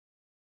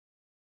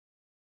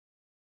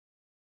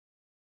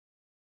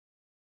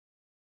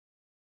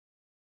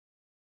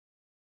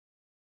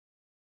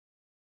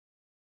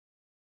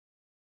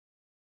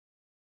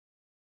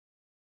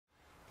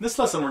In this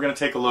lesson we're going to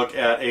take a look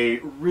at a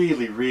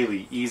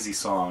really easy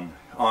song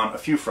on a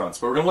few fronts,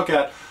 but we're going to look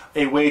at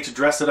a way to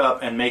dress it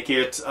up and make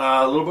it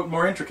a little bit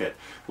more intricate.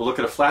 We'll look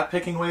at a flat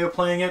picking way of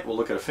playing it, we'll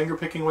look at a finger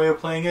picking way of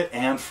playing it,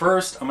 and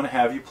first I'm going to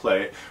have you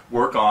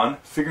work on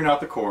figuring out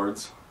the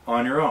chords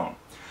on your own.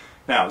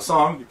 Now, the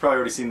song, you've probably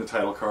already seen the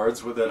title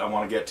cards that I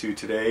want to get to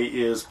today,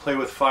 is Play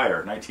With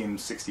Fire,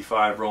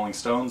 1965 Rolling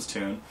Stones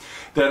tune,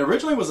 that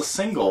originally was a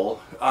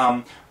single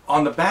on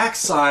the back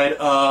side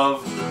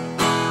of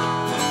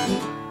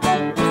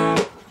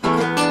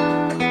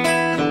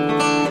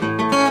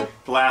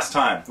Last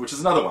Time, which is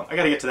another one. I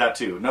got to get to that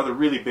too. Another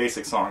really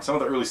basic song. Some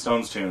of the early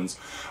Stones tunes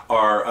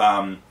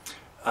are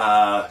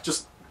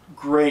just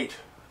great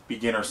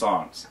beginner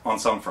songs on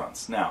some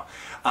fronts. Now,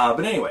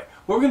 but anyway,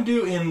 what we're going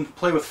to do in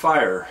Play With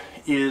Fire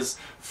is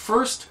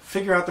first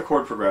figure out the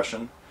chord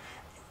progression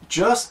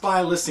just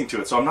by listening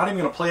to it. So I'm not even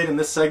going to play it in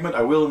this segment.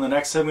 I will in the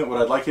next segment.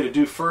 What I'd like you to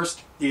do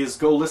first is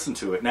go listen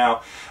to it.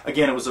 Now,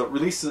 again, it was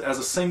released as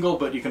a single,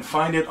 but you can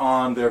find it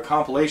on their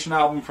compilation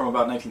album from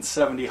about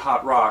 1970,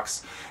 Hot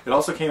Rocks. It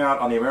also came out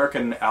on the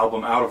American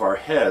album Out of Our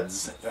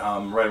Heads,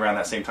 right around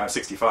that same time,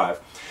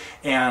 65.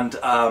 And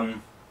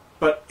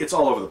but it's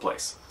all over the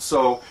place.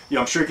 So,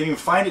 I'm sure you can even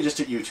find it just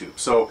at YouTube.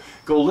 So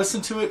go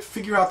listen to it,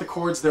 figure out the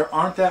chords. There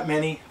aren't that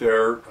many.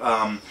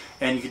 And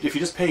if you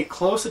just pay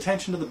close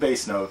attention to the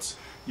bass notes,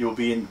 you'll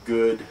be in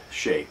good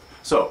shape.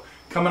 So,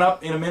 coming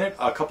up in a minute,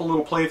 a couple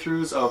little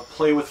playthroughs of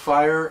Play With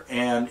Fire,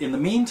 and in the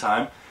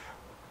meantime,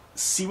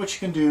 see what you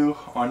can do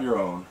on your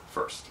own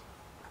first.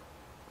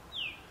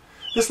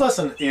 This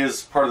lesson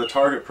is part of the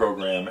Target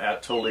program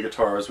at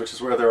TotallyGuitars, which is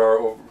where there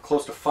are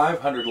close to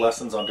 500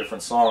 lessons on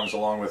different songs,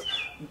 along with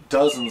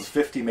dozens,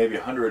 50, maybe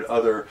 100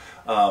 other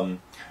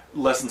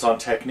lessons on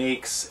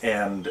techniques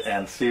and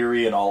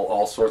theory and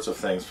all sorts of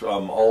things,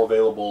 all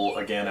available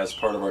again as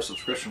part of our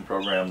subscription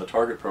program, the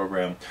Target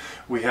program.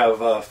 We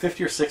have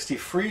 50 or 60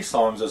 free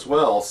songs as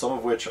well, some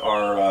of which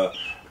are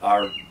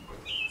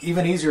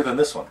even easier than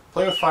this one.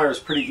 Play With Fire is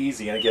pretty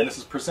easy, and again, this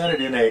is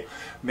presented in a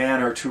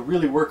manner to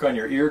really work on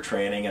your ear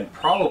training, and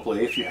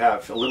probably, if you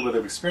have a little bit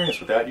of experience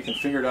with that, you can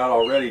figure it out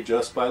already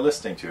just by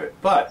listening to it.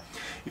 But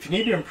if you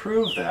need to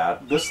improve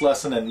that, this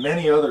lesson and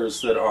many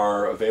others that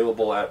are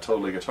available at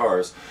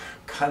TotallyGuitars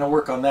kind of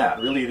work on that.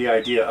 Really the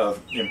idea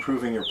of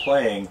improving your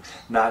playing,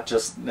 not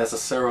just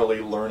necessarily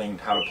learning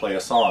how to play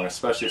a song,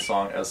 especially a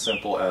song as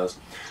simple as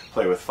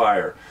Play With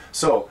Fire.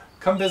 So,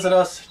 come visit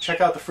us, check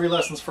out the free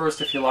lessons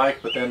first if you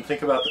like, but then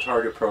think about the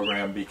Target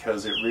program,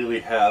 because it really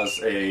has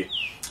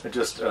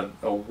just a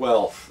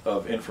wealth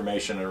of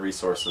information and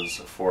resources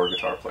for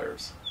guitar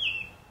players.